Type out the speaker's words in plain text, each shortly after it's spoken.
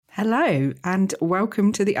Hello and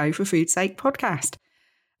welcome to the O for Food's Sake podcast.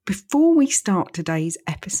 Before we start today's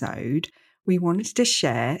episode, we wanted to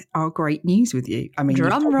share our great news with you.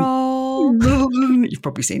 Drum roll. You've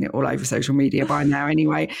probably seen it all over social media by now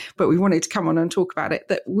anyway, but we wanted to come on and talk about it,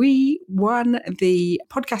 that we won the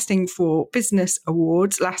Podcasting for Business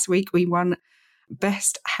Awards. Last week we won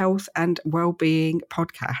Best Health and Wellbeing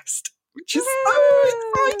Podcast, which is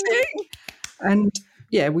so exciting. And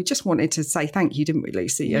yeah, we just wanted to say thank you, didn't we,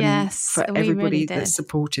 Lucy? Yes, for everybody that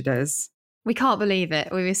supported us. We can't believe it.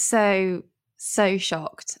 We were so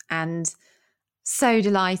shocked and so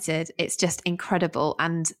delighted. It's just incredible.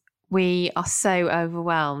 And we are so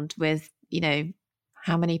overwhelmed with,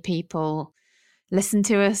 how many people listen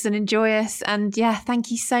to us and enjoy us. And yeah,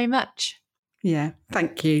 thank you so much. Yeah,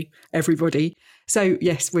 thank you, everybody. So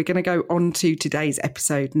yes, we're going to go on to today's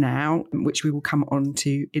episode now, which we will come on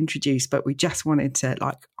to introduce, but we just wanted to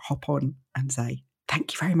hop on and say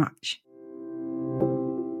thank you very much.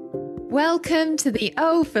 Welcome to the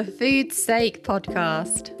O for Food's Sake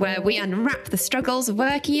podcast, where we unwrap the struggles of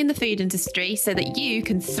working in the food industry so that you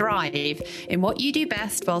can thrive in what you do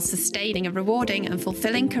best while sustaining a rewarding and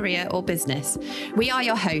fulfilling career or business. We are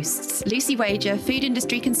your hosts, Lucy Wager, food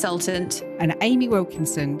industry consultant, and Amy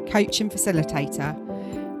Wilkinson, coach and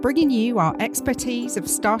facilitator, bringing you our expertise of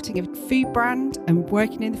starting a food brand and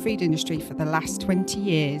working in the food industry for the last 20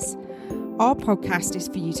 years. Our podcast is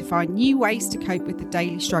for you to find new ways to cope with the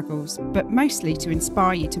daily struggles, but mostly to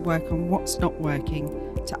inspire you to work on what's not working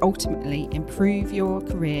to ultimately improve your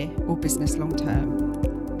career or business long term.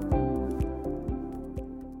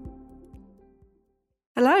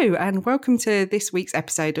 Hello and welcome to this week's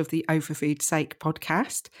episode of the O for Food's Sake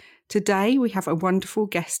podcast. Today we have a wonderful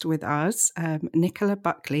guest with us, Nicola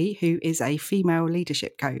Buckley, who is a female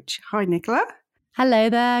leadership coach. Hi, Nicola. Hello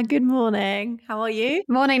there. Good morning. How are you?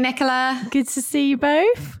 Morning, Nicola. Good to see you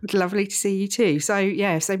both. Lovely to see you too. So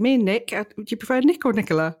me and Nick, would you prefer Nick or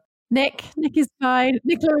Nicola? Nick is fine.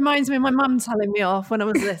 Nicola reminds me of my mum telling me off when I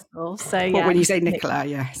was little. So yeah. Well, when you say Nicola,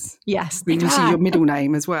 yes. Yes. When you see your middle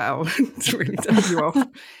name as well, it's really turns you off.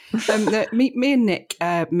 Me and Nick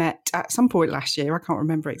met at some point last year. I can't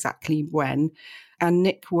remember exactly when. And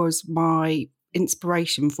Nick was my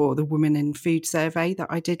inspiration for the Women in Food survey that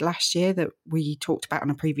I did last year that we talked about on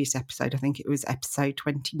a previous episode. I think it was episode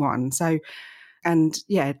 21. So I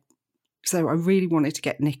really wanted to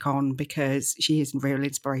get Nick on because she is a real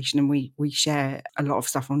inspiration, and we share a lot of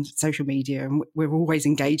stuff on social media, and we're always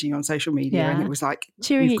engaging on social media. Yeah. And it was like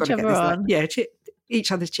cheering each other on.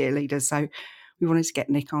 Each other's cheerleaders. So we wanted to get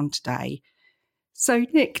Nick on today. So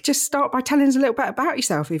Nick, just start by telling us a little bit about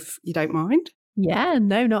yourself, if you don't mind. Yeah,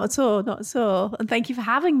 no, not at all. And thank you for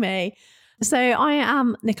having me. So I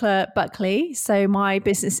am Nicola Buckley. So my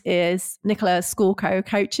business is Nicola School Co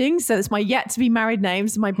Coaching. So it's my yet to be married name.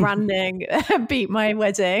 So my branding beat my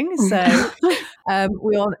wedding. So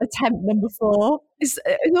we're on attempt number 4. It's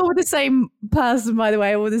all the same person, by the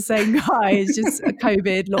way, all the same guy. It's just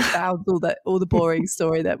COVID, lockdowns, all the boring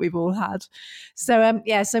story that we've all had. So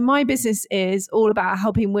so my business is all about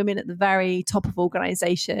helping women at the very top of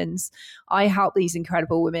organizations. I help these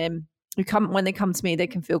incredible women when they come to me, they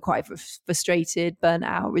can feel quite frustrated, burnt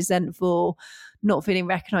out, resentful, not feeling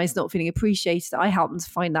recognized, not feeling appreciated. I help them to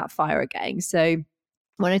find that fire again. So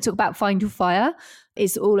when I talk about find your fire,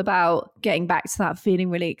 it's all about getting back to that feeling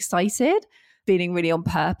really excited, feeling really on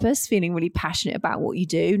purpose, feeling really passionate about what you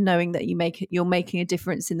do, knowing that you're making a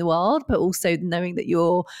difference in the world, but also knowing that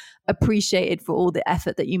you're appreciated for all the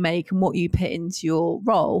effort that you make and what you put into your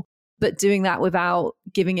role. But doing that without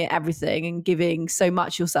giving it everything and giving so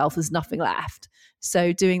much yourself there's nothing left.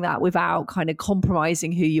 So doing that without kind of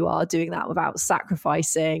compromising who you are, doing that without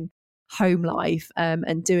sacrificing home life,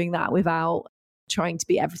 and doing that without trying to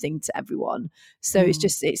be everything to everyone. So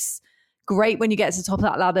it's great when you get to the top of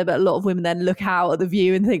that ladder, but a lot of women then look out at the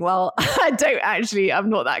view and think, well, I'm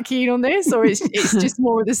not that keen on this, or it's just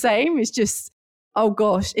more of the same. It's just, oh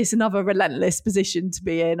gosh, it's another relentless position to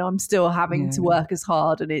be in. I'm still having to work as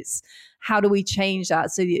hard. And it's how do we change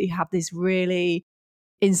that so that you have this really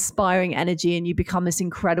inspiring energy and you become this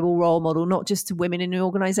incredible role model, not just to women in an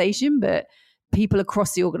organization, but people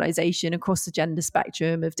across the organization, across the gender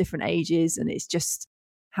spectrum of different ages. And it's just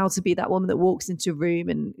how to be that woman that walks into a room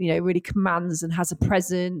and, really commands and has a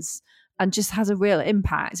presence and just has a real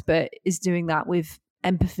impact, but is doing that with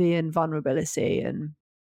empathy and vulnerability. And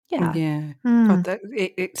Yeah. God,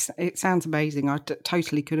 it sounds amazing. I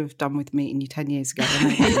totally could have done with meeting you 10 years ago.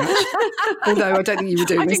 Although I don't think you were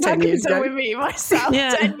doing this 10 years ago. I think I could have done with meeting myself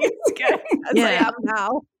 10 years ago as I am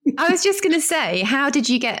now. I was just going to say, how did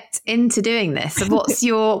you get into doing this? What's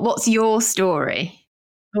your story?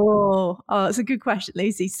 It's a good question,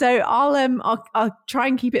 Lucy. So I'll try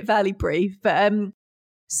and keep it fairly brief. But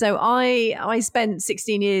so I spent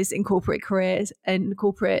 16 years in corporate careers in the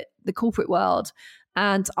corporate world,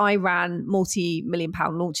 and I ran multi-million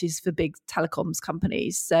pound launches for big telecoms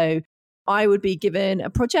companies. So I would be given a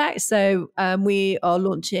project. So we are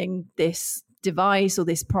launching this device or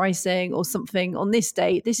this pricing or something on this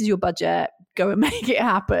date. This is your budget. Go and make it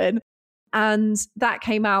happen. And that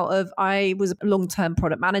came out of, I was a long-term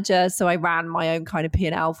product manager. So I ran my own kind of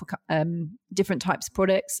P&L for different types of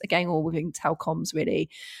products, again, all within telecoms really.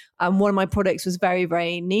 One of my products was very,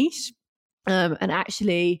 very niche. And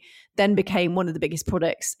actually then became one of the biggest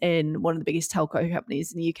products in one of the biggest telco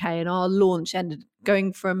companies in the UK. And our launch ended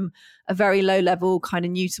going from a very low level kind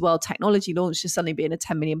of new to world technology launch to suddenly being a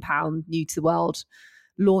 £10 million new to the world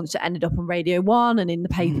launch that ended up on Radio 1 and in the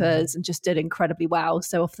papers and just did incredibly well.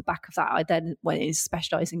 So off the back of that, I then went into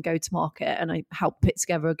specialising in go-to-market, and I helped put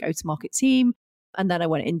together a go-to-market team. And then I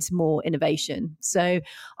went into more innovation. So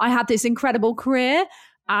I had this incredible career,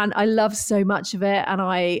 and I loved so much of it. And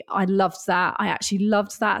I loved that. I actually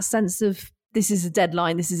loved that sense of, this is a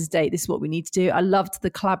deadline, this is a date, this is what we need to do. I loved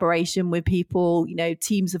the collaboration with people,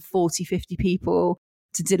 teams of 40, 50 people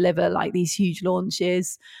to deliver like these huge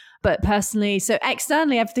launches. But personally, so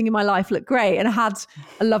externally, everything in my life looked great. And I had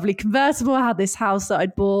a lovely convertible. I had this house that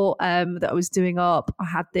I'd bought that I was doing up. I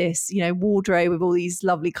had this, wardrobe with all these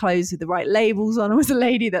lovely clothes with the right labels on. I was a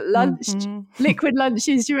lady that lunched, liquid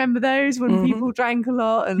lunches. Do you remember those when people drank a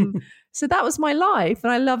lot? And so that was my life.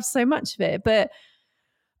 And I loved so much of it. But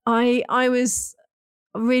I was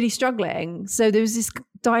really struggling. So there was this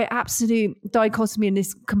absolute dichotomy and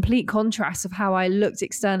this complete contrast of how I looked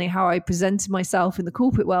externally, how I presented myself in the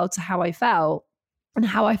corporate world to how I felt. And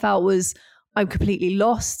how I felt was, I'm completely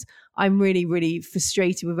lost. I'm really, really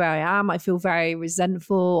frustrated with where I am. I feel very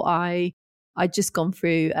resentful. I'd just gone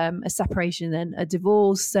through a separation and a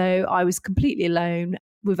divorce. So I was completely alone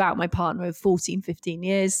without my partner of 14, 15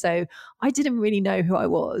 years. So I didn't really know who I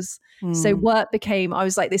was. So work became, I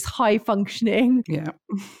was like this high functioning,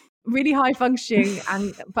 really high functioning,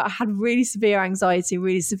 but I had really severe anxiety,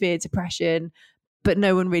 really severe depression, but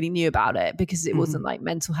no one really knew about it because it wasn't like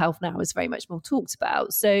mental health now is very much more talked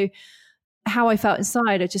about. So how I felt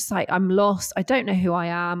inside, I just like, I'm lost. I don't know who I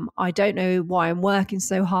am. I don't know why I'm working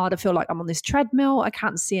so hard. I feel like I'm on this treadmill. I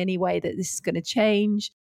can't see any way that this is going to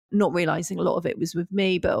change. Not realizing a lot of it was with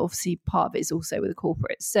me, but obviously part of it is also with the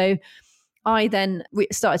corporates. So I then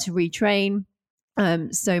started to retrain.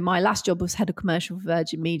 So my last job was head of commercial for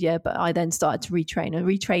Virgin Media, but I then started to retrain. I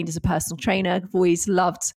retrained as a personal trainer. I've always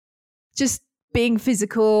loved just being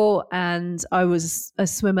physical, and I was a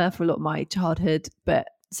swimmer for a lot of my childhood. But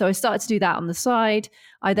so I started to do that on the side.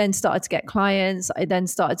 I then started to get clients. I then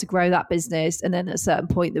started to grow that business. And then at a certain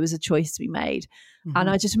point, there was a choice to be made.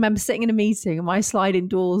 And I just remember sitting in a meeting, and my sliding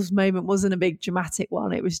doors moment wasn't a big dramatic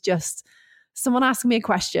one. It was just someone asking me a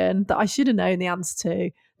question that I should have known the answer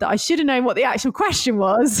to, that I should have known what the actual question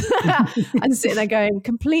was. And sitting there going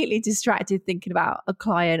completely distracted, thinking about a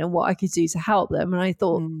client and what I could do to help them. And I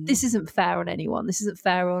thought, this isn't fair on anyone. This isn't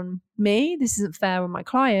fair on me. This isn't fair on my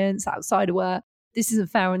clients outside of work. This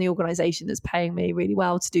isn't fair on the organization that's paying me really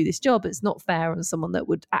well to do this job. It's not fair on someone that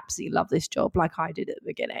would absolutely love this job like I did at the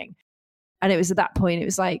beginning. And it was at that point, it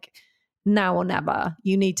was like, now or never.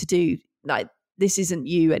 You need to do, like, this isn't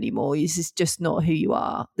you anymore. This is just not who you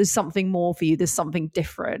are. There's something more for you. There's something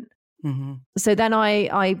different. So then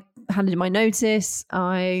I handed in my notice.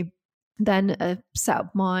 I then set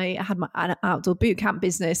up I had my outdoor boot camp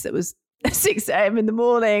business that was 6 a.m. in the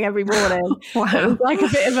morning every morning. Wow. It was like a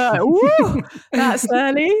bit of a, woo, that's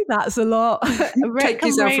early, that's a lot. Take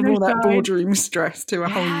yourself from all that boardroom stress to a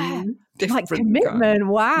whole new different commitment. kind.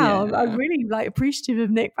 Wow. Yeah. I'm really appreciative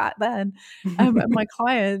of Nick back then. And my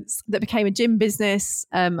clients, that became a gym business.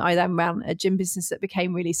 I then ran a gym business that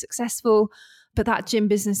became really successful. But that gym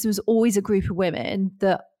business was always a group of women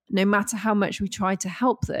that no matter how much we tried to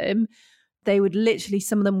help them, they would literally,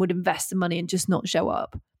 some of them would invest the money and just not show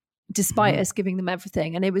up, despite us giving them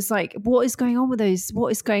everything. And it was like, what is going on with those?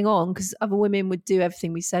 What is going on? Because other women would do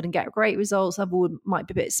everything we said and get great results. Other would might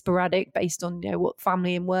be a bit sporadic based on, what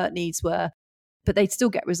family and work needs were, but they'd still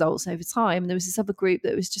get results over time. And there was this other group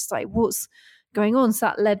that was just like, what's going on? So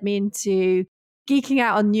that led me into geeking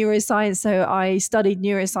out on neuroscience. So I studied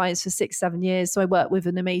neuroscience for 6-7 years. So I worked with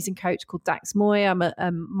an amazing coach called Dax Moy. I'm a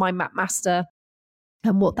mind map master.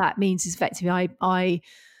 And what that means is effectively I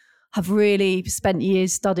have really spent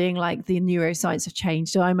years studying like the neuroscience of change.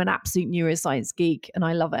 So I'm an absolute neuroscience geek and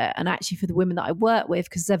I love it. And actually for the women that I work with,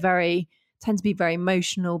 because they're tend to be very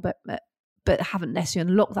emotional, but haven't necessarily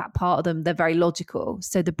unlocked that part of them, they're very logical.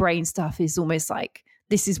 So the brain stuff is almost like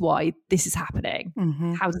this is why this is happening.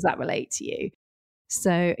 Mm-hmm. How does that relate to you?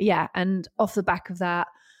 So yeah, and off the back of that,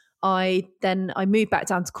 I moved back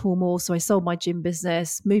down to Cornwall. So I sold my gym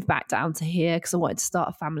business, moved back down to here because I wanted to start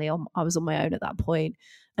a family. I was on my own at that point,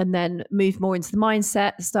 and then moved more into the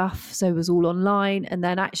mindset stuff. So it was all online. And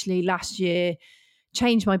then actually last year,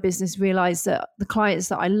 changed my business, realized that the clients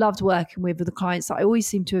that I loved working with were the clients that I always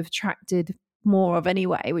seem to have attracted more of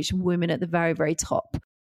anyway, which are women at the very, very top.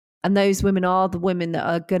 And those women are the women that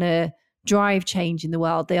are going to drive change in the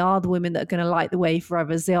world. They are the women that are going to light the way for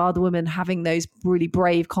others. They are the women having those really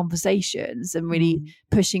brave conversations and really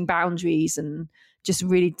pushing boundaries and just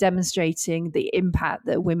really demonstrating the impact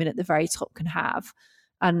that women at the very top can have.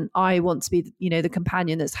 And I want to be, the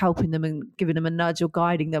companion that's helping them and giving them a nudge or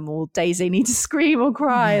guiding them, or days they need to scream or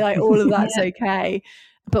cry, like all of that's okay.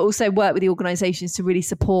 But also work with the organizations to really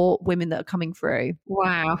support women that are coming through.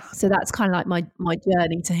 Wow. So that's kind of like my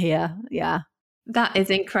journey to here. Yeah. That is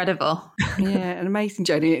incredible. Yeah, an amazing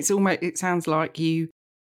journey. It sounds like you're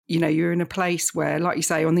in a place where, like you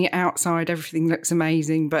say, on the outside everything looks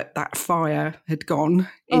amazing, but that fire had gone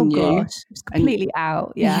in you. Gosh, it's completely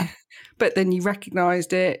out. Yeah. But then you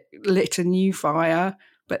recognised it, lit a new fire,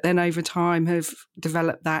 but then over time have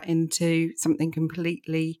developed that into something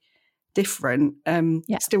completely different.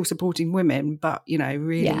 Still supporting women, but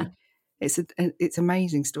really. It's an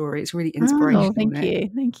amazing story. It's really inspirational. Oh, thank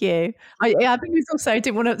you. I think it's also, I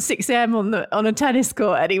didn't want at 6 a.m. on a tennis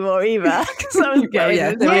court anymore either. I was there is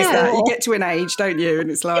that. You get to an age, don't you?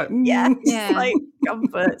 And it's like, it's like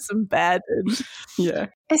comforts and bed. And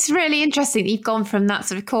It's really interesting that you've gone from that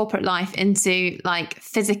sort of corporate life into like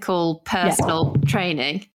physical, personal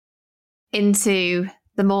training into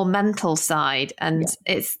the more mental side. And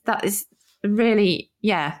that is really,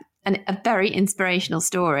 and a very inspirational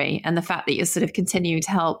story. And the fact that you're sort of continuing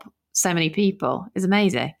to help so many people is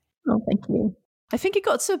amazing. Oh, thank you. I think it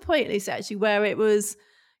got to a point, Lisa, actually, where it was,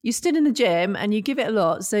 you stood in the gym and you give it a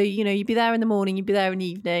lot. So, you'd be there in the morning, you'd be there in the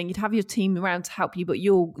evening, you'd have your team around to help you, but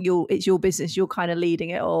it's your business, you're kind of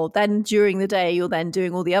leading it all. Then during the day, you're then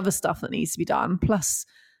doing all the other stuff that needs to be done, plus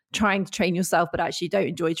trying to train yourself, but actually don't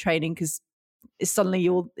enjoy training because it's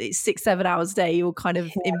 6-7 hours a day, you're kind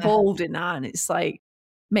of involved in that. And it's like,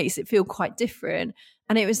 makes it feel quite different.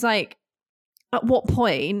 And it was like, at what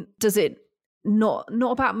point does it not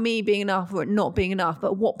about me being enough or not being enough,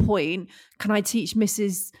 but at what point can I teach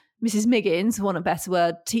Mrs. Miggins, for want of a better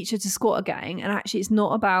word, teach her to squat again? And actually it's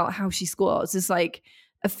not about how she squats. It's like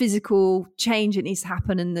a physical change that needs to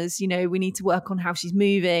happen, and there's we need to work on how she's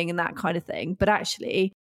moving and that kind of thing. But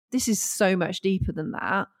actually this is so much deeper than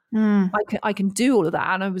that. I can do all of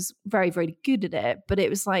that, and I was very, very good at it, but it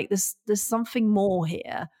was like there's something more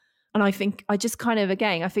here. And I think I just kind of,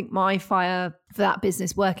 again, I think my fire for that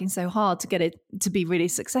business, working so hard to get it to be really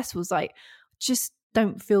successful, is like, just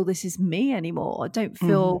don't feel this is me anymore. I don't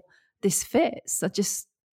feel this fits.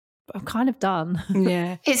 I'm kind of done.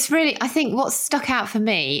 Yeah. It's really, I think what stuck out for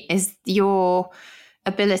me is your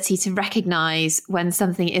ability to recognize when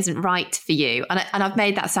something isn't right for you. And I've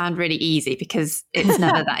made that sound really easy because it's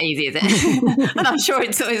never that easy, is it? And I'm sure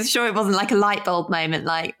it wasn't like a light bulb moment,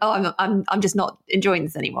 like, oh, I'm just not enjoying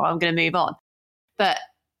this anymore, I'm going to move on. But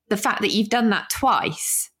the fact that you've done that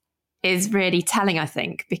twice is really telling, I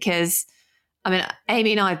think, because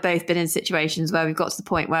Amy and I have both been in situations where we've got to the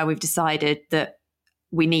point where we've decided that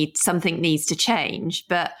something needs to change,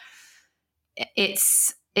 but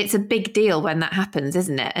it's a big deal when that happens,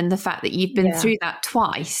 isn't it? And the fact that you've been through that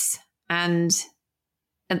twice, and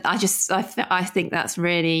I think that's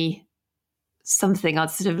really something I'd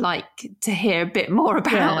sort of like to hear a bit more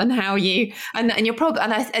about, and how you and you're probably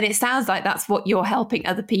and it sounds like that's what you're helping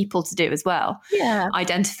other people to do as well. Yeah,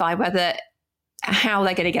 identify how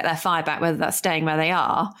they're going to get their fire back, whether that's staying where they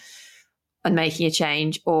are and making a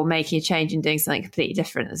change, or making a change and doing something completely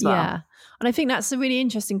different as well. Yeah. And I think that's a really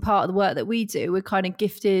interesting part of the work that we do. We're kind of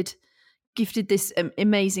gifted this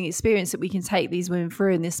amazing experience that we can take these women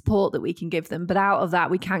through, and the support that we can give them. But out of that,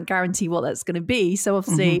 we can't guarantee what that's going to be. So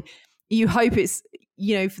obviously you hope it's,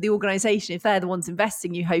 for the organization, if they're the ones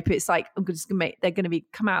investing, you hope it's like, they're going to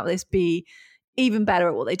come out of this, be even better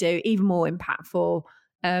at what they do, even more impactful.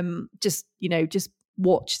 Just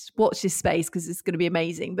watch this space because it's going to be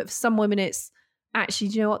amazing. But for some women, it's actually,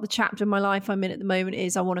 do you know what, the chapter in my life I'm in at the moment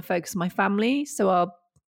is I want to focus on my family. So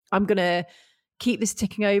I'm going to keep this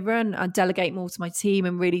ticking over and delegate more to my team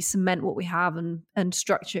and really cement what we have and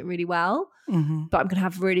structure it really well. But I'm going to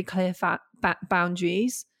have really clear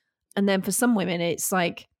boundaries. And then for some women, it's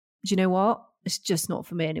like, do you know what? It's just not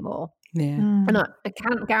for me anymore. Yeah. And I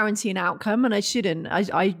can't guarantee an outcome, and I shouldn't.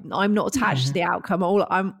 I'm not attached to the outcome.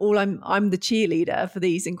 I'm the cheerleader for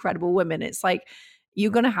these incredible women. It's like,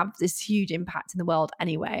 you're going to have this huge impact in the world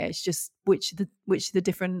anyway. It's just which of the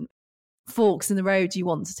different forks in the road you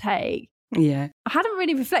want to take. Yeah. I hadn't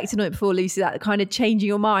really reflected on it before, Lucy, that kind of changing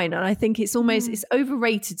your mind. And I think it's almost, it's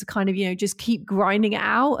overrated to kind of, just keep grinding it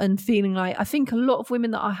out and feeling like, I think a lot of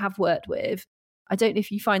women that I have worked with, I don't know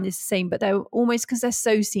if you find this the same, but they're almost, because they're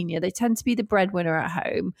so senior, they tend to be the breadwinner at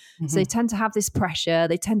home. Mm-hmm. So they tend to have this pressure.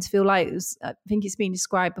 They tend to feel like, I think it's been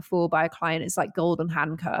described before by a client, it's like golden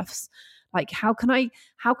handcuffs. Like, how can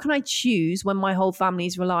I choose when my whole family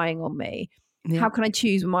is relying on me? Yeah. How can I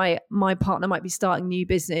choose when my partner might be starting a new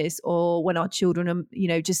business, or when our children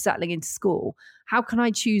are, just settling into school? How can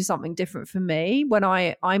I choose something different for me when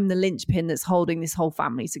I'm the linchpin that's holding this whole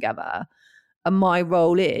family together? And my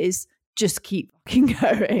role is just keep fucking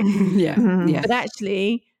going. Yeah. But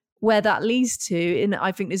actually, where that leads to, and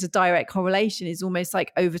I think there's a direct correlation, is almost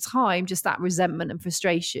like over time, just that resentment and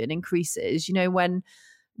frustration increases.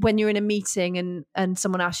 When you're in a meeting and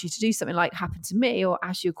someone asks you to do something, like happened to me, or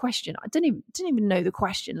asks you a question, I didn't even know the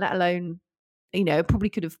question, let alone, probably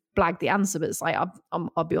could have blagged the answer, but it's like,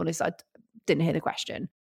 I'll be honest, I didn't hear the question.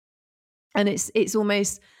 And it's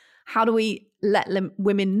almost, how do we let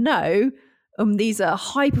women know, these are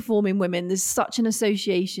high performing women, there's such an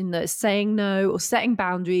association that saying no or setting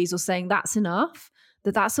boundaries or saying that's enough,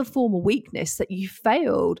 that's a form of weakness, that you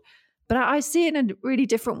failed. But I see it in a really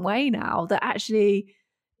different way now, that actually,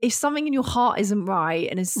 if something in your heart isn't right,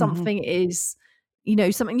 and if something is,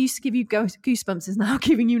 something used to give you goosebumps is now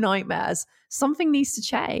giving you nightmares, something needs to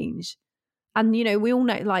change. And, we all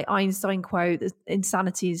know, like Einstein quote,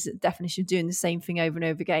 insanity is the definition of doing the same thing over and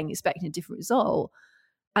over again, expecting a different result.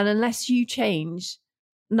 And unless you change,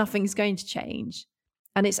 nothing's going to change.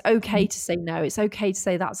 And it's okay to say no. It's okay to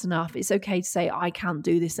say that's enough. It's okay to say, I can't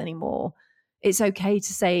do this anymore. It's okay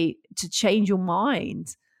to say, to change your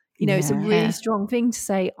mind. It's a really strong thing to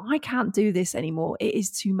say, I can't do this anymore. It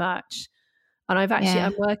is too much. And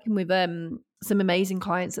I'm working with some amazing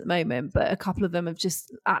clients at the moment, but a couple of them have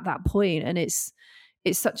just at that point, and it's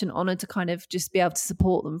such an honor to kind of just be able to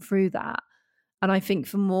support them through that. And I think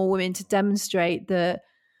for more women to demonstrate that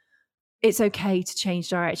it's okay to change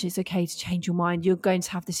direction, it's okay to change your mind. You're going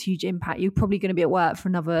to have this huge impact. You're probably going to be at work for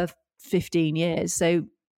another 15 years. So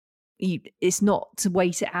it's not to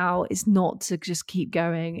wait it out. It's not to just keep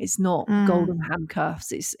going. It's not golden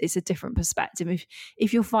handcuffs. It's a different perspective.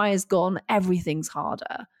 If your fire's gone, everything's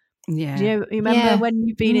harder. Yeah. Do you remember when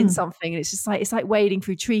you've been in something and it's like wading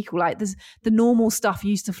through treacle, like there's the normal stuff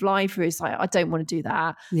you used to fly through. It's like, I don't want to do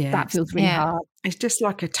that. Yeah. That feels really hard. It's just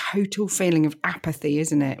like a total feeling of apathy,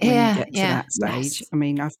 isn't it? When you get to that stage. Yes. I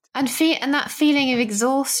mean, and that feeling of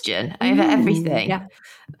exhaustion over everything. Yeah.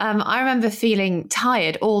 I remember feeling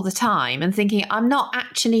tired all the time and thinking, I'm not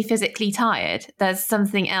actually physically tired. There's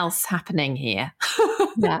something else happening here.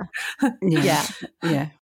 Yeah.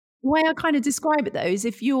 The way I kind of describe it though is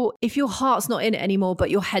if your heart's not in it anymore,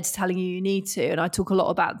 but your head's telling you need to, and I talk a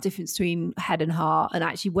lot about the difference between head and heart, and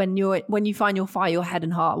actually when you find your fire, your head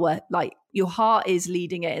and heart, where like your heart is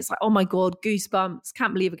leading it, it's like, oh my God, goosebumps,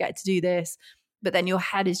 can't believe I get to do this. But then your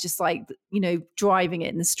head is just like, driving it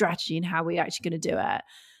and the strategy and how we're actually going to do it.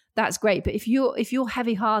 That's great. But if you're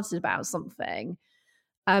heavy-hearted about something,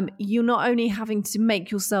 you're not only having to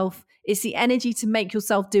make yourself, it's the energy to make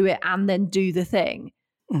yourself do it and then do the thing.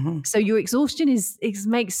 Mm-hmm. So your exhaustion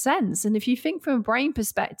makes sense. And if you think from a brain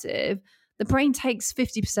perspective, the brain takes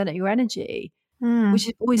 50% of your energy, which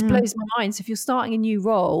always blows my mind. So if you're starting a new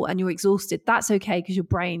role and you're exhausted, that's okay, because your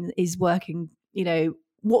brain is working,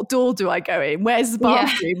 what door do I go in? Where's the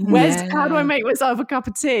bathroom? How do I make myself a cup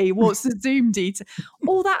of tea? What's the Zoom detail?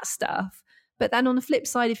 All that stuff. But then on the flip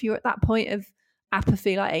side, if you're at that point of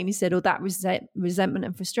apathy, like Amy said, or that resentment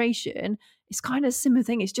and frustration, it's kind of a similar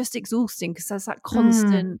thing. It's just exhausting, because there's that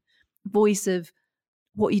constant voice of,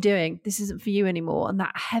 what are you doing? This isn't for you anymore. And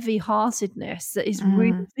that heavy-heartedness that is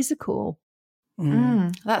really physical.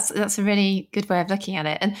 That's a really good way of looking at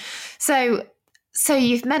it. And so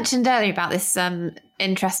you've mentioned earlier about this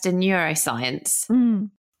interest in neuroscience.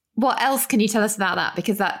 What else can you tell us about that?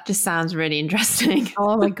 Because that just sounds really interesting.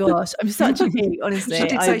 Oh my gosh, I'm such a geek, honestly. She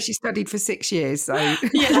did say she studied for 6 years, so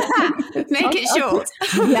Make it short.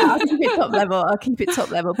 I'll keep it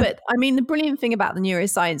top level. But I mean, the brilliant thing about the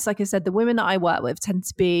neuroscience, like I said, the women that I work with tend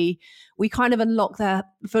to be, we kind of unlock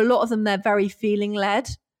for a lot of them, they're very feeling led,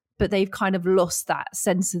 but they've kind of lost that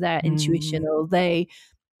sense of their intuition, or they,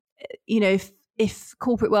 if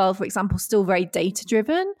corporate world, for example, still very data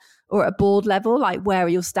driven, or at a board level, like where are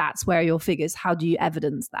your stats, where are your figures, how do you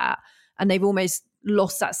evidence that? And they've almost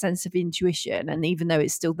lost that sense of intuition. And even though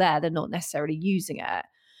it's still there, they're not necessarily using it.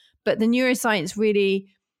 But the neuroscience really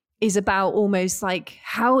is about almost like,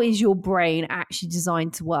 how is your brain actually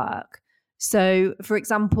designed to work? So, for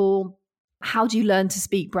example, how do you learn to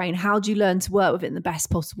speak brain? How do you learn to work with it in the best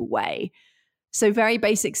possible way? So very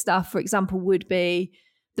basic stuff, for example, would be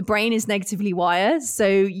the brain is negatively wired. So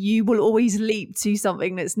you will always leap to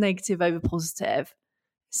something that's negative over positive.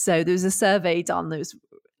 So there was a survey done that was,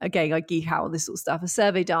 again, I geek out on this sort of stuff, a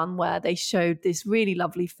survey done where they showed this really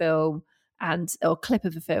lovely film or clip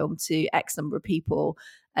of a film to X number of people.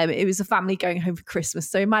 It was a family going home for Christmas.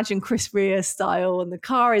 So imagine Chris Rea style, and the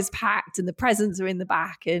car is packed and the presents are in the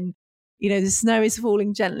back, and the snow is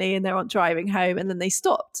falling gently and they're driving home, and then they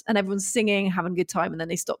stopped and everyone's singing, having a good time, and then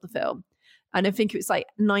they stopped the film. And I think it was like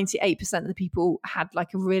 98% of the people had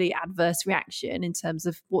like a really adverse reaction in terms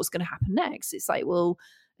of what's going to happen next. It's like, well,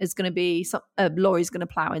 it's going to be a lorry's going to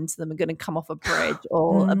plow into them and going to come off a bridge,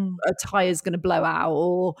 or a tire's going to blow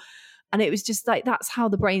out, and it was just like, that's how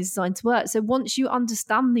the brain's designed to work. So once you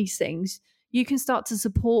understand these things, you can start to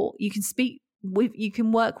support, you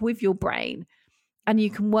can work with your brain, and you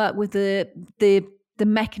can work with the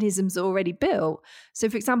mechanisms already built. So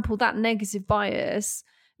for example, that negative bias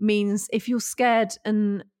means if you're scared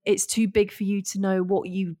and it's too big for you to know what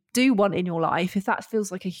you do want in your life, if that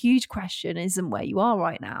feels like a huge question, isn't where you are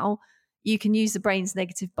right now, you can use the brain's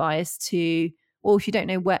negative bias to, or if you don't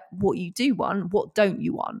know what you do want, what don't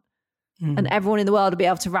you want? And everyone in the world will be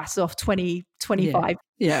able to rattle off 20, 25.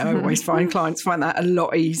 Yeah, I always find clients find that a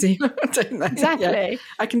lot easier, don't they? Exactly. Yeah.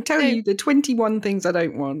 I can tell you the 21 things I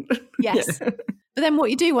don't want. Yes. Yeah. But then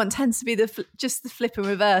what you do want tends to be just the flip and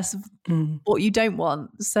reverse of what you don't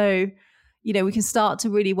want. So, we can start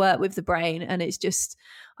to really work with the brain, and it's just,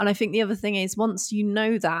 and I think the other thing is, once you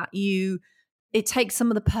know that, it takes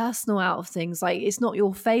some of the personal out of things. Like, it's not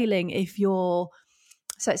your failing if you're,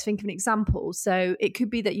 so let's think of an example. So it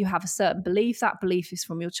could be that you have a certain belief. That belief is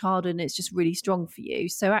from your childhood and it's just really strong for you.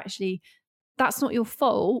 So actually, that's not your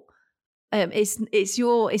fault. It's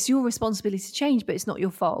your responsibility to change, but it's not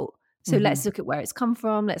your fault. So let's look at where it's come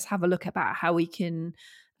from. Let's have a look about how we can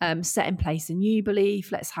set in place a new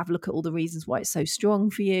belief. Let's have a look at all the reasons why it's so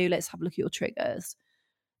strong for you. Let's have a look at your triggers.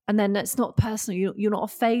 And then that's not personal. You're not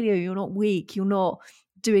a failure. You're not weak. You're not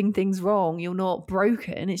doing things wrong. You're not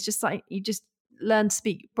broken. It's just like, you just learn to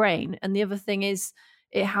speak brain. And the other thing is,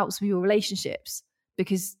 it helps with your relationships,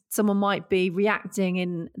 because someone might be reacting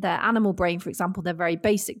in their animal brain, for example, their very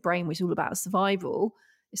basic brain, which is all about survival.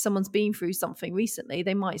 If someone's been through something recently,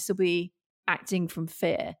 they might still be acting from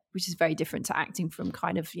fear, which is very different to acting from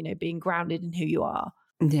kind of, being grounded in who you are.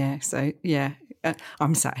 Yeah. So, yeah,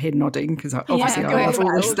 I'm sat here nodding because obviously I love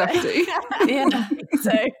all this stuff too. Yeah.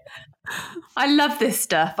 So I love this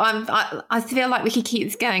stuff. I feel like we could keep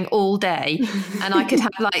this going all day, and I could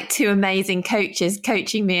have like two amazing coaches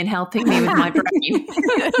coaching me and helping me with my brain.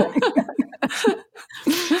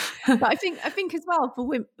 But I think as well,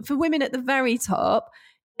 for women at the very top,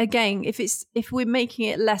 again, if we're making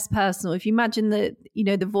it less personal, if you imagine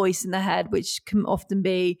the voice in the head, which can often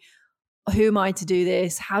be, who am I to do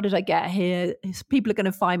this? How did I get here? People are going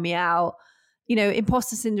to find me out.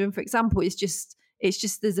 Imposter syndrome, for example, it's just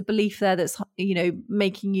there's a belief there that's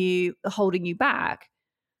holding you back.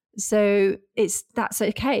 So that's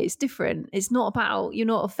okay. It's different. It's not about, you're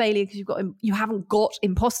not a failure because you haven't got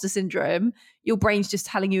imposter syndrome. Your brain's just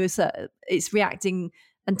telling you it's reacting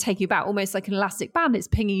and taking you back, almost like an elastic band. It's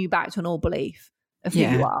pinging you back to an old belief of who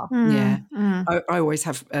you are. Yeah. I always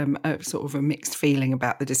have a sort of a mixed feeling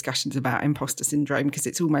about the discussions about imposter syndrome, because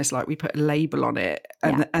it's almost like we put a label on it,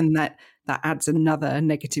 and that adds another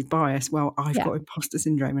negative bias. Well, I've got imposter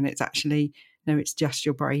syndrome, and it's actually, no, it's just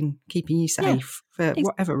your brain keeping you safe for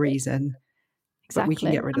whatever reason. Exactly. But we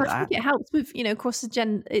can get rid of that. I think it helps with, across the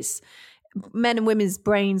gender, it's men and women's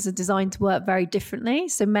brains are designed to work very differently.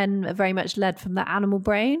 So men are very much led from their animal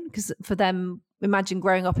brain, because for them, imagine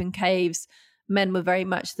growing up in caves, men were very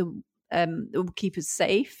much the will keep us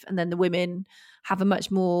safe, and then the women have a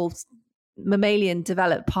much more mammalian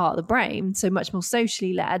developed part of the brain, so much more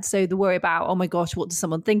socially led. So the worry about, oh my gosh, what does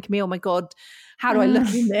someone think of me? Oh my God, how do I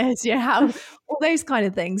look in this? How all those kind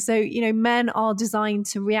of things. So men are designed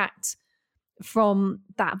to react from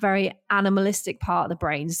that very animalistic part of the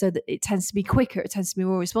brain, so that it tends to be quicker, it tends to be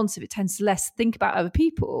more responsive, it tends to less think about other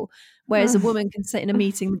people. Whereas a woman can sit in a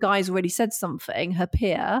meeting, the guy's already said something, her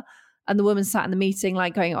peer, and the woman sat in the meeting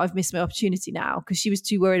like going, I've missed my opportunity now, because she was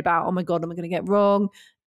too worried about, oh my God, am I going to get wrong?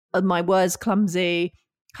 Are my words clumsy?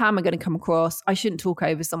 How am I going to come across? I shouldn't talk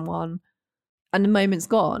over someone. And the moment's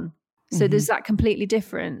gone. So there's that a complete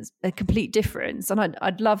difference. And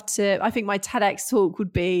I'd love to, I think my TEDx talk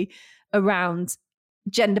would be around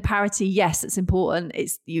gender parity. Yes, it's important.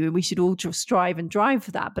 We should all strive and drive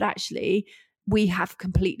for that. But actually, we have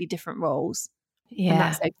completely different roles. Yeah, and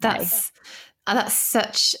that's okay. That's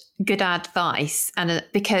such good advice. And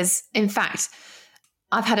because, in fact,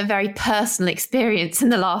 I've had a very personal experience in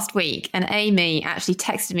the last week, and Amy actually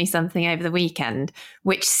texted me something over the weekend,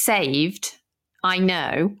 which saved, I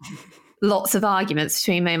know, lots of arguments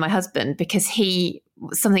between me and my husband, because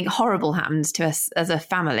something horrible happened to us as a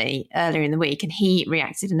family earlier in the week, and he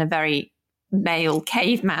reacted in a very male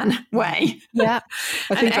caveman way. Yeah.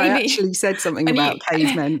 I think I actually said something about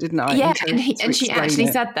cavemen, didn't I? Yeah, and she actually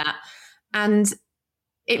said that. And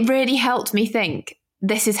it really helped me think,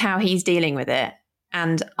 this is how he's dealing with it.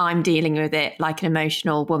 And I'm dealing with it like an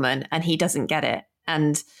emotional woman, and he doesn't get it.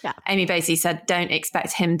 And Amy basically said, don't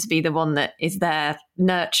expect him to be the one that is there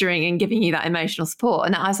nurturing and giving you that emotional support.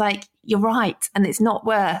 And I was like, you're right. And it's not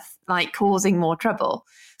worth like causing more trouble.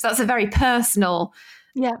 So that's a very personal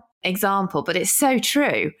example, but it's so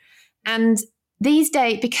true. And these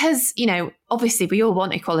days, because, you know, obviously we all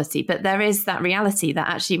want equality, but there is that reality that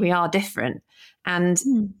actually we are different. And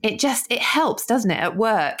it helps, doesn't it, at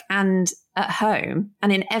work and at home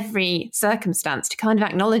and in every circumstance to kind of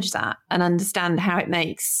acknowledge that and understand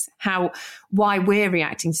why we're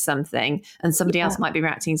reacting to something and somebody else might be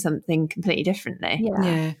reacting to something completely differently.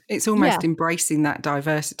 Yeah. It's almost embracing that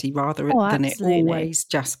diversity rather than it always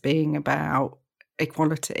just being about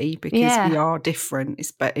equality, because we are different.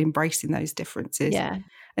 It's about embracing those differences. Yeah.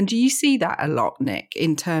 And do you see that a lot, Nick,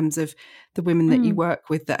 in terms of the women that you work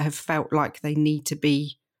with that have felt like they need to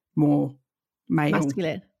be more male?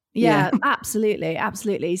 Masculine. Yeah, absolutely.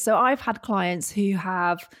 Absolutely. So I've had clients who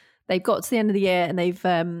they've got to the end of the year and they've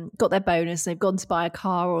got their bonus, and they've gone to buy a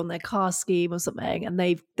car or on their car scheme or something. And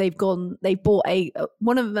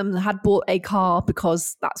one of them had bought a car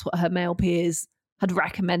because that's what her male peers had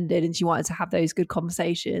recommended, and she wanted to have those good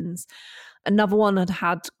conversations. Another one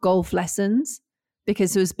had golf lessons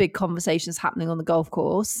because there was big conversations happening on the golf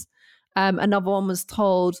course. Another one was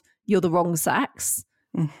told, you're the wrong sex.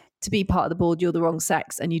 To be part of the board, you're the wrong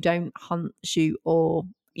sex, and you don't hunt, shoot, or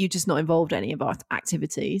you're just not involved in any of our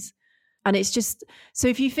activities. And it's just, so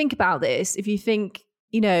if you think about this, if you think,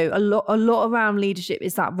 you know, a lot around leadership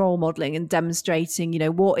is that role modeling and demonstrating, you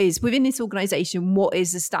know, what is within this organization, what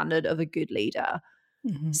is the standard of a good leader?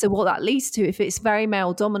 So what that leads to, if it's very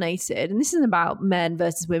male dominated, and this isn't about men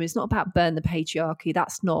versus women, it's not about burn the patriarchy.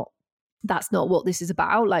 That's not what this is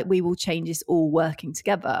about. Like, we will change this all working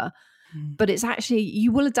together. But it's actually,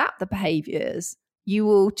 you will adapt the behaviors. You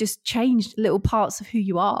will just change little parts of who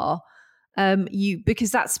you are.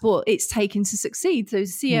 Because that's what it's taken to succeed. So the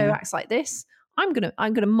CEO acts like this. I'm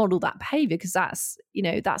gonna model that behavior because that's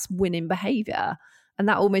winning behavior. And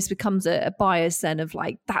that almost becomes a bias then of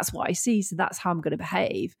like, that's what I see, so that's how I'm going to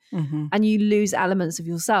behave. And you lose elements of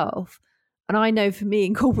yourself. And I know for me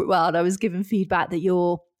in corporate world, I was given feedback that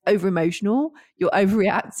you're over emotional, you're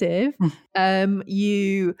overreactive.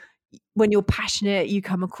 When you're passionate, you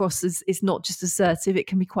come across as, it's not just assertive, it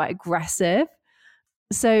can be quite aggressive.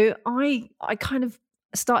 So I kind of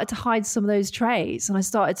started to hide some of those traits, and I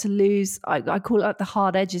started to lose, I call it like the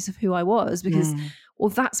hard edges of who I was, because well,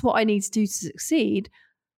 if that's what I need to do to succeed,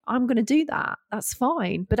 I'm going to do that. That's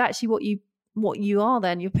fine. But actually what you are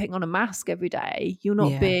then, you're putting on a mask every day. You're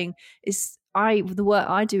not being, the work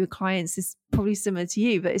I do with clients is probably similar to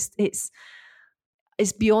you, but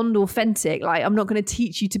it's beyond authentic. Like, I'm not going to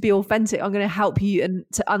teach you to be authentic. I'm going to help you and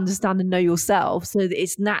to understand and know yourself, so that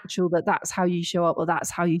it's natural that that's how you show up, or that's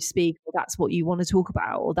how you speak, or that's what you want to talk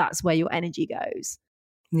about, or that's where your energy goes.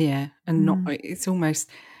 Yeah. And it's almost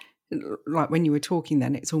like when you were talking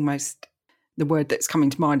then, it's almost the word that's coming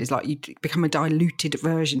to mind is like you become a diluted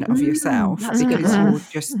version of yourself, because you're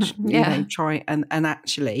just, you know, try and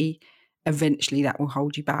actually eventually that will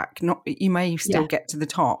hold you back. You may still get to the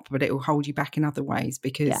top, but it will hold you back in other ways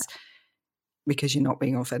because you're not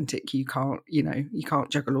being authentic. You can't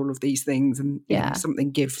juggle all of these things, and you know,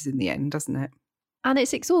 something gives in the end, doesn't it? And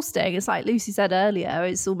it's exhausting. It's like Lucy said earlier,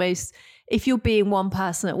 it's almost, if you're being one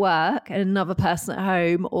person at work and another person at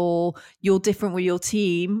home, or you're different with your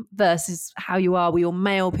team versus how you are with your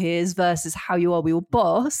male peers versus how you are with your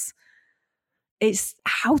boss, it's,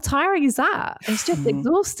 how tiring is that? It's just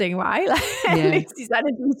exhausting, right? Like, Lucy's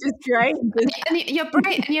energy is just drained.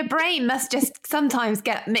 And your brain must just sometimes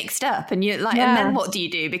get mixed up, and you're like, and then what do you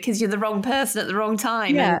do? Because you're the wrong person at the wrong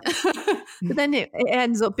time. Yeah. But then it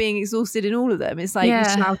ends up being exhausted in all of them. It's like you're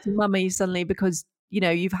shouting mummy suddenly because, you know,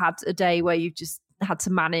 you've had a day where you've just had to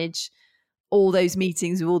manage all those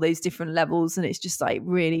meetings with all those different levels, and it's just like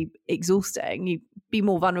really exhausting. You be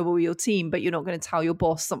more vulnerable with your team, but you're not going to tell your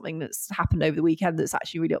boss something that's happened over the weekend that's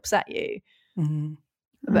actually really upset you.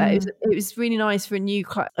 But it was really nice for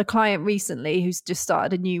a client recently who's just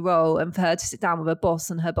started a new role, and for her to sit down with her boss,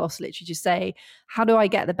 and her boss literally just say, how do I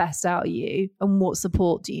get the best out of you, and what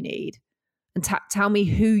support do you need, and tell me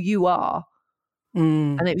who you are.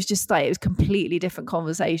 And it was just like, it was a completely different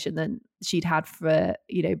conversation than she'd had for,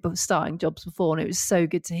 starting jobs before. And it was so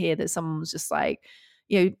good to hear that someone was just like,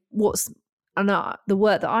 the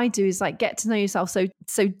work that I do is like, get to know yourself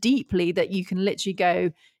so deeply that you can literally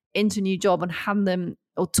go into a new job and hand them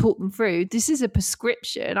or talk them through, this is a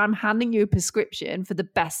prescription. I'm handing you a prescription for the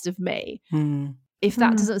best of me. If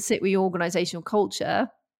that doesn't sit with your organizational culture,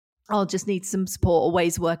 I'll just need some support or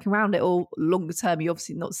ways of working around it. Or longer term, you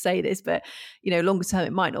obviously not say this, but longer term,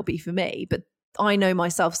 it might not be for me. But I know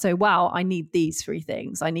myself so well. I need these 3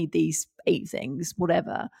 things. I need these 8 things,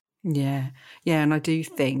 whatever. Yeah. And I do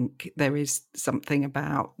think there is something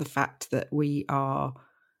about the fact that we are,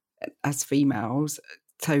 as females,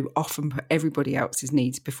 so often put everybody else's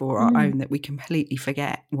needs before our own, that we completely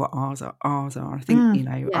forget what ours are. I think,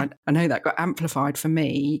 I know that got amplified for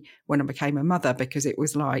me when I became a mother, because it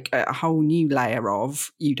was like a whole new layer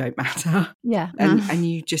of you don't matter. Yeah. And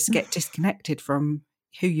you just get disconnected from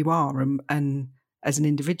who you are and as an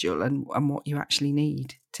individual and what you actually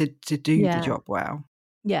need to do the job well.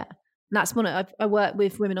 Yeah. And that's I work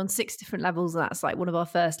with women on 6 different levels. And that's like one of our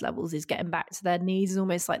first levels is getting back to their needs,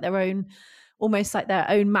 almost like their own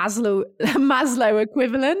Maslow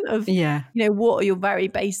equivalent of, what are your very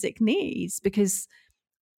basic needs? Because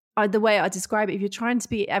the way I describe it, if you're trying to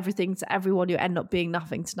be everything to everyone, you end up being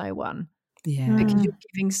nothing to no one. Yeah. Because you're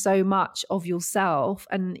giving so much of yourself.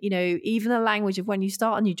 And, even the language of when you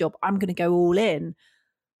start a new job, I'm going to go all in.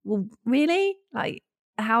 Well, really? Like,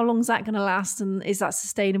 how long is that going to last? And is that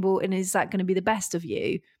sustainable? And is that going to be the best of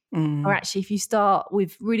you? Or actually, if you start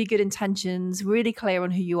with really good intentions, really clear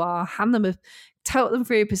on who you are, tell them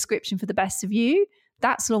through a prescription for the best of you,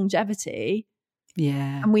 that's longevity.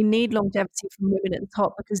 Yeah. And we need longevity from women at the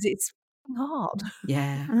top because it's hard.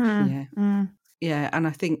 Yeah. Yeah. And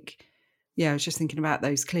I think, I was just thinking about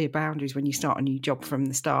those clear boundaries when you start a new job from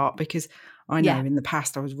the start, because I know in the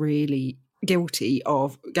past I was really guilty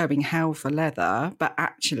of going hell for leather. But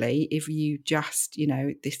actually, if you just,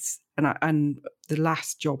 this, and the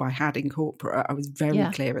last job I had in corporate, I was very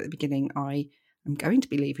clear at the beginning, I am going to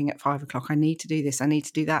be leaving at 5 o'clock. I need to do this. I need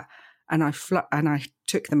to do that. And I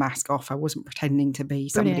took the mask off. I wasn't pretending to be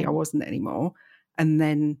somebody I wasn't anymore. And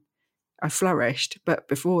then I flourished. But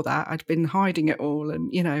before that, I'd been hiding it all. And,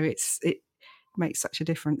 it makes such a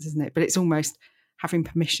difference, isn't it? But it's almost having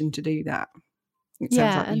permission to do that. It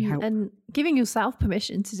sounds like you help. And giving yourself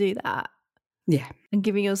permission to do that. Yeah. And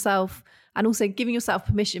giving yourself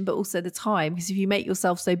permission, but also the time. Because if you make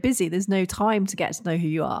yourself so busy, there's no time to get to know who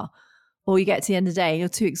you are. Or you get to the end of the day and you're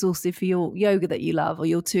too exhausted for your yoga that you love, or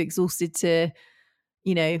you're too exhausted to,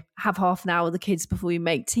 have half an hour with the kids before you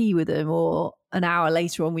make tea with them, or an hour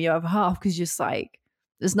later on with your other half, because you're just like,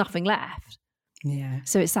 there's nothing left. Yeah.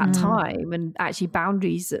 So it's that time, and actually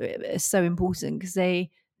boundaries are so important, because I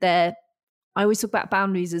always talk about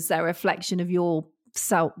boundaries as their reflection of your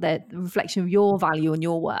self, their reflection of your value and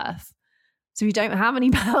your worth. So if you don't have any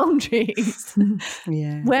boundaries,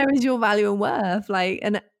 where is your value and worth?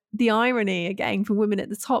 And the irony again for women at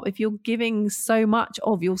the top, if you're giving so much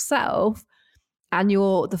of yourself and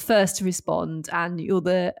you're the first to respond, and you're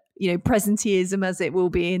the, presenteeism as it will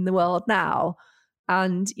be in the world now,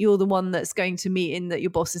 and you're the one that's going to meet in that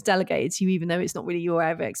your boss has delegated to you, even though it's not really your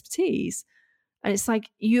area of expertise. And it's like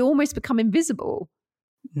you almost become invisible.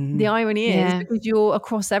 The irony is, because you're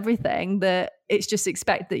across everything, that it's just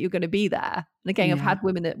expected that you're going to be there. And again, I've had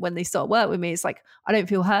women that when they start work with me, it's like, I don't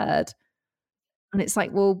feel heard. And it's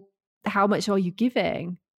like, well, how much are you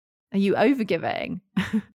giving? Are you over giving?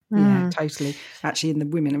 Yeah, totally. Actually, in the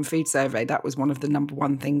Women in Food survey, that was one of the number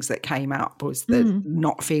one things that came up, was the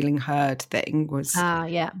not feeling heard thing was,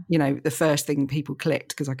 the first thing people clicked,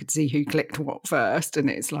 because I could see who clicked what first. And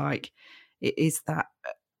it's like, it is that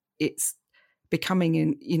it's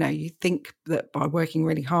becoming you think that by working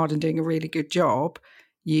really hard and doing a really good job,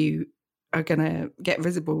 you are going to get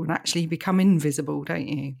visible, and actually become invisible, don't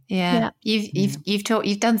you? Yeah.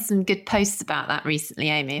 You've done some good posts about that recently,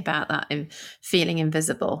 Amy, about that feeling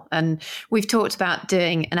invisible. And we've talked about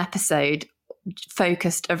doing an episode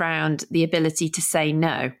focused around the ability to say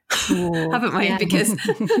no, haven't we? Because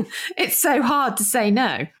it's so hard to say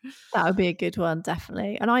no. That would be a good one,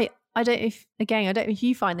 definitely. And I don't know if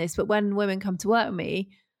you find this, but when women come to work with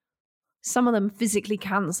me, some of them physically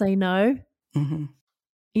can't say no.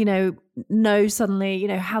 No, suddenly,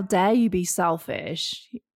 how dare you be selfish?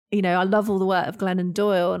 I love all the work of Glennon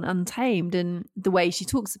Doyle and Untamed, and the way she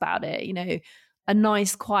talks about it. a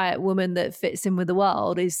nice, quiet woman that fits in with the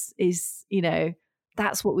world is, you know,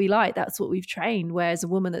 that's what we like. That's what we've trained. Whereas a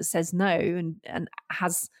woman that says no and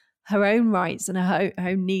has her own rights and her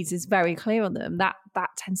own needs is very clear on them, that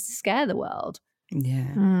tends to scare the world.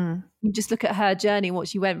 Yeah. You just look at her journey, what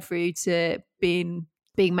she went through to being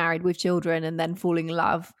married with children and then falling in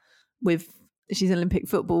love with, she's an Olympic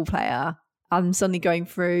football player, and suddenly going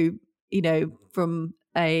through, you know, from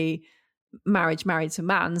a married to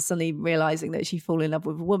man, suddenly realizing that she fall in love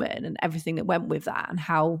with a woman and everything that went with that, and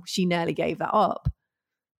how she nearly gave that up,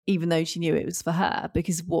 even though she knew it was for her,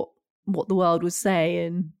 because of what the world would say.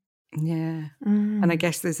 And yeah. And I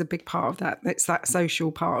guess there's a big part of that. It's that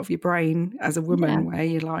social part of your brain as a woman where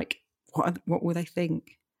you're like, what will they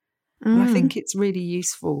think? And I think it's really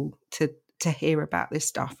useful to hear about this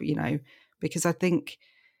stuff, you know, because I think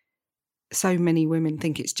so many women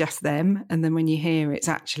think it's just them, and then when you hear it's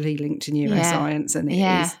actually linked to neuroscience and it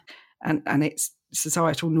is, and it's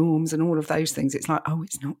societal norms and all of those things, it's like, oh,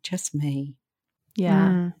 it's not just me.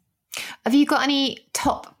 Have you got any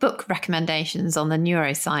top book recommendations on the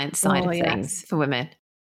neuroscience side of things for women?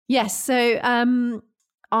 Yes. So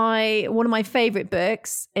one of my favorite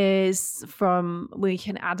books is from, we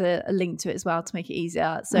can add a link to it as well to make it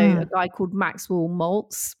easier. So a guy called Maxwell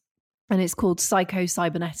Maltz, and it's called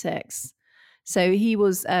Psycho-Cybernetics. So he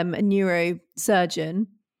was a neurosurgeon,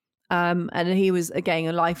 and he was, again,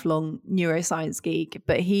 a lifelong neuroscience geek,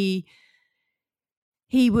 but he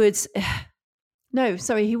would... No,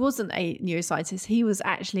 sorry, he wasn't a neuroscientist. He was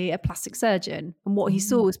actually a plastic surgeon. And what he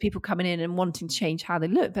saw was people coming in and wanting to change how they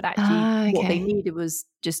look, but actually what they needed was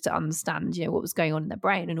just to understand, you know, what was going on in their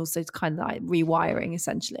brain, and also to kind of like rewiring,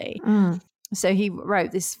 essentially. So he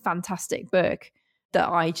wrote this fantastic book that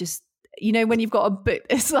I just, you know, when you've got a book,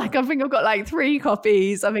 it's like, I think I've got like 3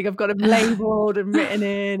 copies. I think I've got them labeled and written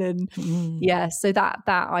in, and so that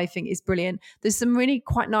I think is brilliant. There's some really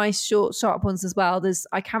quite nice short, sharp ones as well.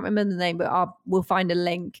 I can't remember the name, but we'll find a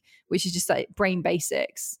link, which is just like Brain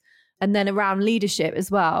Basics. And then around leadership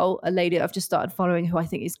as well, a lady I've just started following who I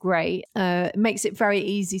think is great, makes it very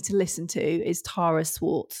easy to listen to, is Tara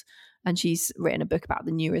Swart. And she's written a book about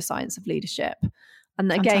the neuroscience of leadership.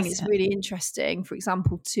 And again, it's really interesting, for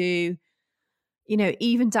example, to, you know,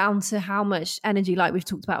 even down to how much energy, like we've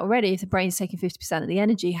talked about already, if the brain's taking 50% of the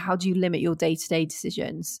energy, how do you limit your day-to-day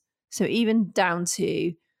decisions? So even down to,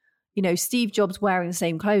 you know, Steve Jobs wearing the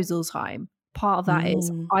same clothes all the time. Part of that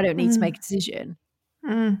is, I don't need to make a decision.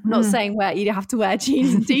 I'm not saying you have to wear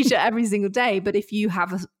jeans and t-shirt every single day, but if you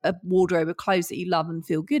have a wardrobe of clothes that you love and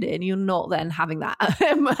feel good in, you're not then having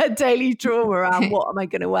that daily trauma around what am I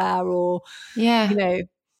going to wear, or, you know.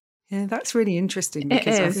 Yeah, that's really interesting,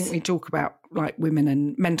 because I think we talk about like women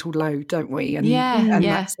and mental load, don't we? And,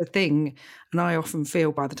 that's the thing. And I often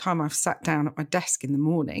feel by the time I've sat down at my desk in the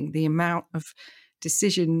morning, the amount of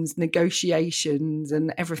decisions, negotiations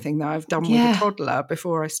and everything that I've done with a toddler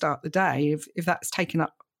before I start the day, if that's taken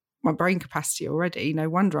up my brain capacity already, no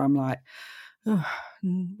wonder I'm like, oh,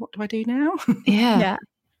 what do I do now?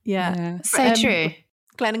 Yeah. So true.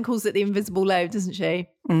 Glennon calls it the invisible load, doesn't she?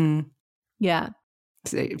 Yeah.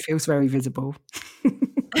 So it feels very visible.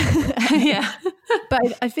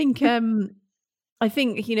 But I think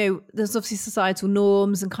you know, there's obviously societal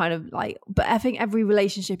norms and kind of like, but I think every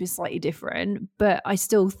relationship is slightly different. But I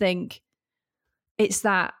still think it's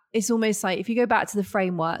almost like, if you go back to the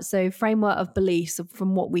framework of beliefs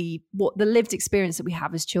from what the lived experience that we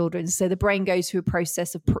have as children. So the brain goes through a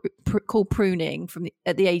process of called pruning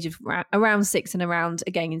at the age of around 6 and around,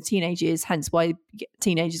 again, in teenage years, hence why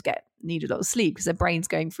teenagers need a lot of sleep, because their brain's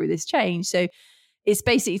going through this change. So it's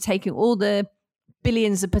basically taking all the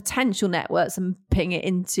billions of potential networks and putting it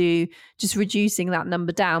into just reducing that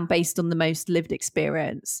number down based on the most lived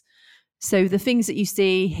experience. So the things that you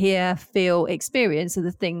see, hear, feel, experience are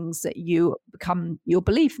the things that you become your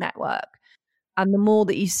belief network. And the more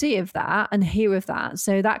that you see of that and hear of that,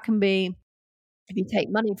 so that can be, if you take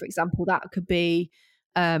money, for example, that could be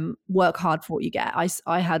work hard for what you get.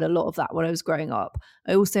 I had a lot of that when I was growing up.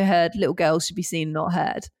 I also heard little girls should be seen, not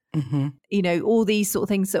heard. You know, all these sort of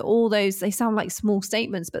things. So all those, they sound like small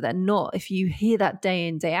statements, but they're not. If you hear that day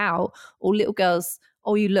in, day out, or little girls,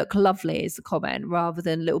 oh, you look lovely is the comment, rather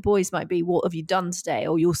than little boys might be, what have you done today?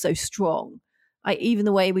 Or you're so strong. Even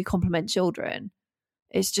the way we compliment children,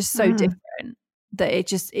 it's just so different that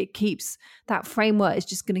it keeps, that framework is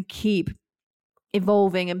just going to keep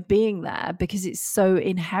evolving and being there because it's so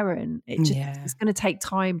inherent. It's going to take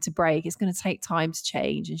time to break. It's going to take time to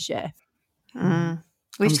change and shift.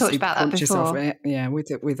 We've I'm talked super about that conscious before. of it,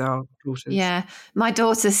 with our daughters. Yeah, my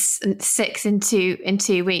daughter's 6 in 2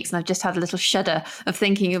 weeks, and I've just had a little shudder of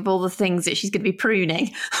thinking of all the things that she's going to be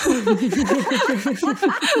pruning.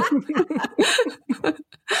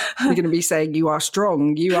 You're going to be saying, "You are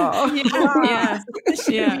strong. You are." Yeah.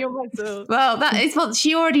 Your muscles. Well, that is what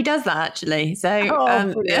she already does that actually. So,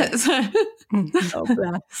 Oh,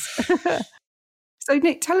 bless. So,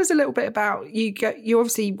 Nick, tell us a little bit about you. You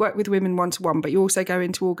obviously work with women one-to-one, but you also go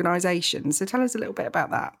into organisations. So, tell us a little bit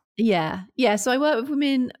about that. Yeah. So I work with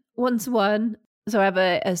women one-to-one. So I have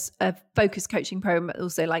a focused coaching program, but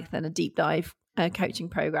also like then a deep dive coaching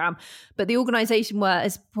program. But the organisation work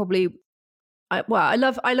is probably, I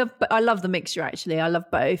love the mixture actually. I love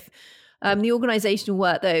both. The organisational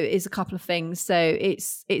work though is a couple of things. So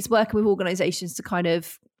it's working with organisations to kind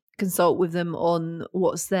of consult with them on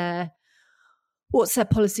what's their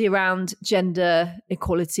policy around gender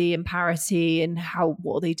equality and parity, and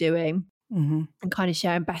what are they doing, and kind of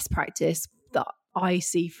sharing best practice that I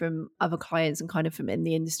see from other clients and kind of from in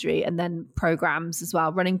the industry, and then programs as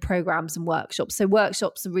well, running programs and workshops. So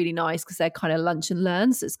workshops are really nice because they're kind of lunch and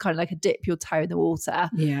learn. So it's kind of like a dip your toe in the water.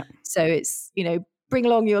 Yeah. So it's, bring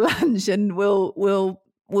along your lunch and we'll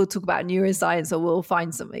talk about neuroscience, or we'll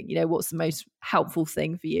find something, what's the most helpful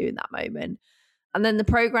thing for you in that moment. And then the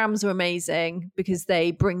programs are amazing because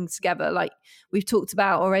they bring together, like we've talked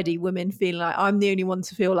about already, women feeling like I'm the only one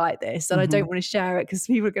to feel like this, and I don't want to share it because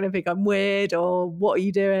people are going to think I'm weird, or what are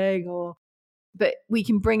you doing? But we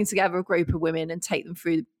can bring together a group of women and take them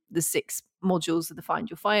through the 6 modules of the Find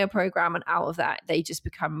Your Fire program. And out of that, they just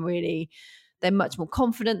become they're much more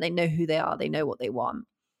confident. They know who they are. They know what they want.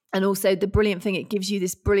 And also the brilliant thing, it gives you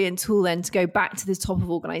this brilliant tool then to go back to the top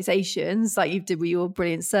of organizations like you did with your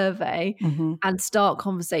brilliant survey and start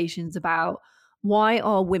conversations about why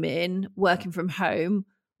are women working from home?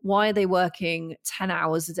 Why are they working 10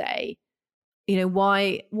 hours a day?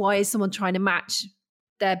 Why is someone trying to match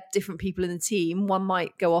their different people in the team? One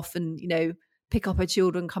might go off and, pick up her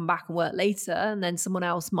children, come back and work later. And then someone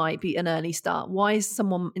else might be an early start. Why is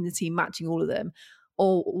someone in the team matching all of them?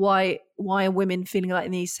 Or why are women feeling like they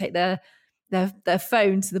need to take their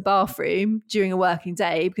phone to the bathroom during a working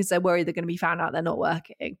day because they're worried they're going to be found out they're not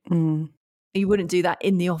working? You wouldn't do that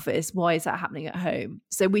in the office. Why is that happening at home?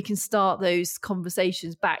 So we can start those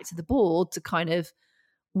conversations back to the board to kind of,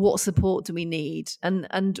 what support do we need?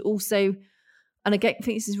 And also, and again, I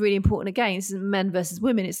think this is really important. Again, this isn't men versus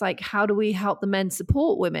women. It's like, how do we help the men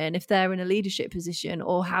support women if they're in a leadership position?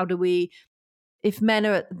 Or how do we, if men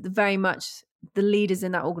are very much the leaders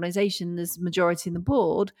in that organization, there's majority in the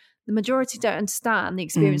board, the majority don't understand the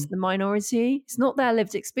experience of the minority. It's not their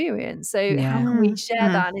lived experience. So how can we share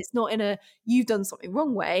that? And it's not in a, you've done something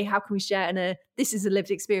wrong way. How can we share in a, this is a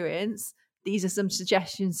lived experience. These are some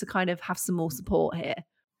suggestions to kind of have some more support here.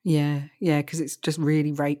 Yeah, because it's just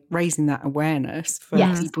really raising that awareness for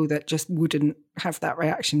people that just wouldn't have that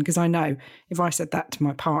reaction. Because I know if I said that to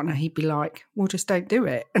my partner, he'd be like, well, just don't do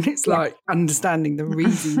it. And it's like understanding the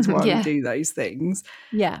reasons why we do those things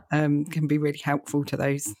can be really helpful to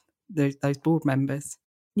those board members.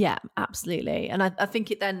 Yeah, absolutely. And I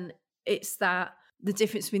think it's that the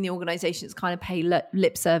difference between the organisations kind of pay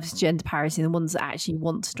lip service to gender parity and the ones that actually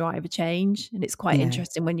want to drive a change. And it's quite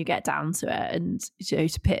interesting when you get down to it and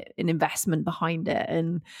to put an investment behind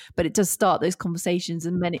it. But it does start those conversations,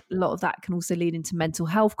 and a lot of that can also lead into mental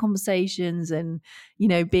health conversations and,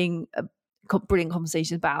 being a brilliant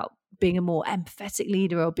conversation about being a more empathetic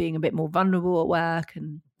leader or being a bit more vulnerable at work.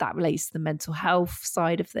 And that relates to the mental health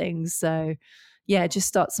side of things. So just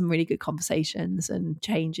start some really good conversations and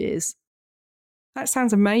changes. That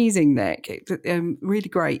sounds amazing, Nick. Really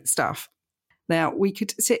great stuff. Now, we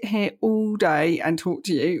could sit here all day and talk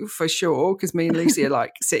to you for sure, because me and Lucy are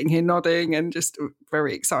like sitting here nodding and just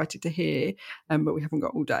very excited to hear, but we haven't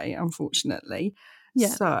got all day, unfortunately. Yeah.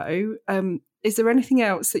 So is there anything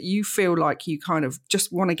else that you feel like you kind of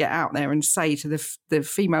just want to get out there and say to the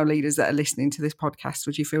female leaders that are listening to this podcast?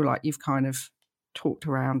 Would you feel like you've kind of talked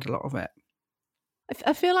around a lot of it?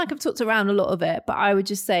 I feel like I've talked around a lot of it, but I would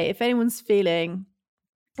just say if anyone's feeling,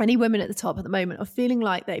 any women at the top at the moment are feeling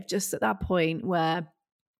like they've just at that point where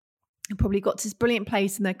they probably got to this brilliant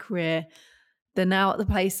place in their career, they're now at the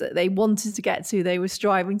place that they wanted to get to, they were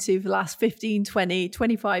striving to for the last 15, 20,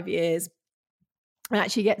 25 years, and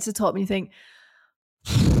actually get to the top and you think,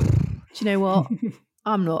 do you know what?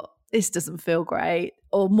 This doesn't feel great,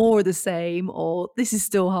 or more of the same, or this is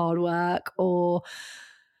still hard work, or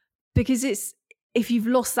because if you've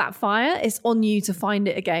lost that fire, it's on you to find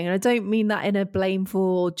it again. And I don't mean that in a blameful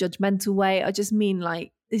or judgmental way. I just mean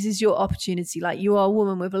like this is your opportunity. Like, you are a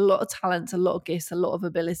woman with a lot of talent, a lot of gifts, a lot of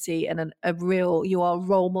ability, and you are a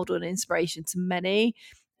role model and inspiration to many.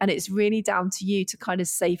 And it's really down to you to kind of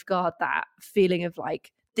safeguard that feeling of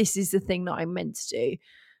like, this is the thing that I'm meant to do.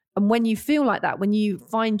 And when you feel like that, when you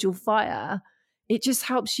find your fire, it just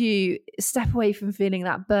helps you step away from feeling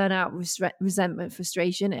that burnout, resentment,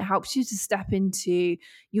 frustration. It helps you to step into,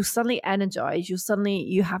 you're suddenly energized,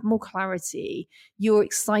 you have more clarity, you're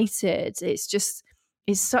excited.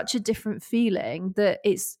 It's such a different feeling that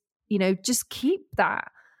it's, just keep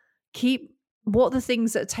what are the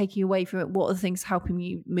things that are taking you away from it, what are the things helping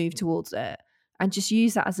you move towards it, and just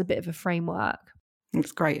use that as a bit of a framework.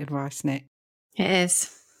 It's great advice, Nick. It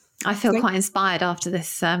is. I feel quite inspired after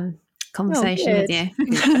this conversation with you.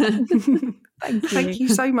 Thank you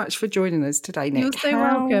so much for joining us today, Nick. You're so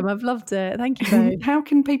welcome. I've loved it. Thank you both. How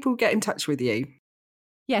can people get in touch with you?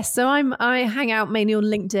 Yes, so I hang out mainly on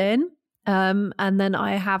LinkedIn, and then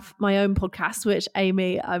I have my own podcast, which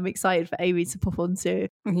I'm excited for Amy to pop onto.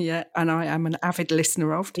 Yeah, and I am an avid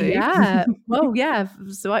listener of too. Yeah, well, yeah,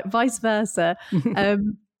 so vice versa.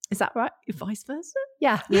 Is that right? Vice versa?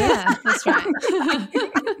 Yeah, that's right.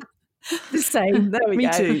 The same. There we Me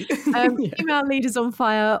go. too. Email Leaders on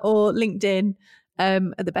Fire or LinkedIn are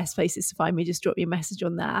the best places to find me. Just drop me a message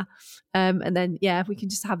on there, and then we can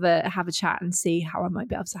just have a chat and see how I might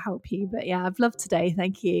be able to help you. But yeah, I've loved today.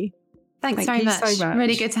 Thank you. Thanks very much. So much.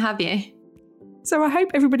 Really good to have you. So I hope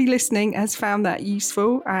everybody listening has found that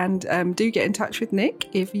useful, and do get in touch with Nick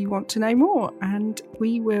if you want to know more. And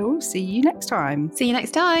we will see you next time. See you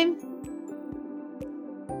next time.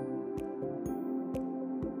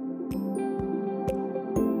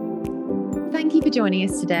 Thank you for joining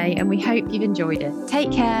us today, and we hope you've enjoyed it.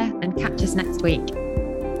 Take care and catch us next week.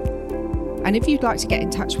 And if you'd like to get in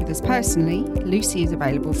touch with us personally, Lucy is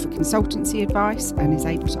available for consultancy advice and is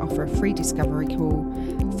able to offer a free discovery call.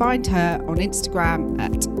 Find her on Instagram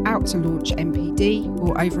at OutToLaunchMPD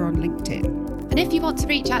or over on LinkedIn. And if you want to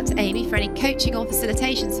reach out to Amy for any coaching or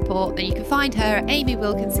facilitation support, then you can find her at Amy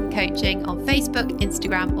Wilkinson Coaching on Facebook,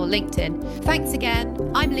 Instagram or LinkedIn. Thanks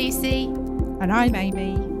again. I'm Lucy. And I'm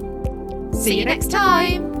Amy. See you next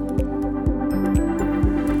time.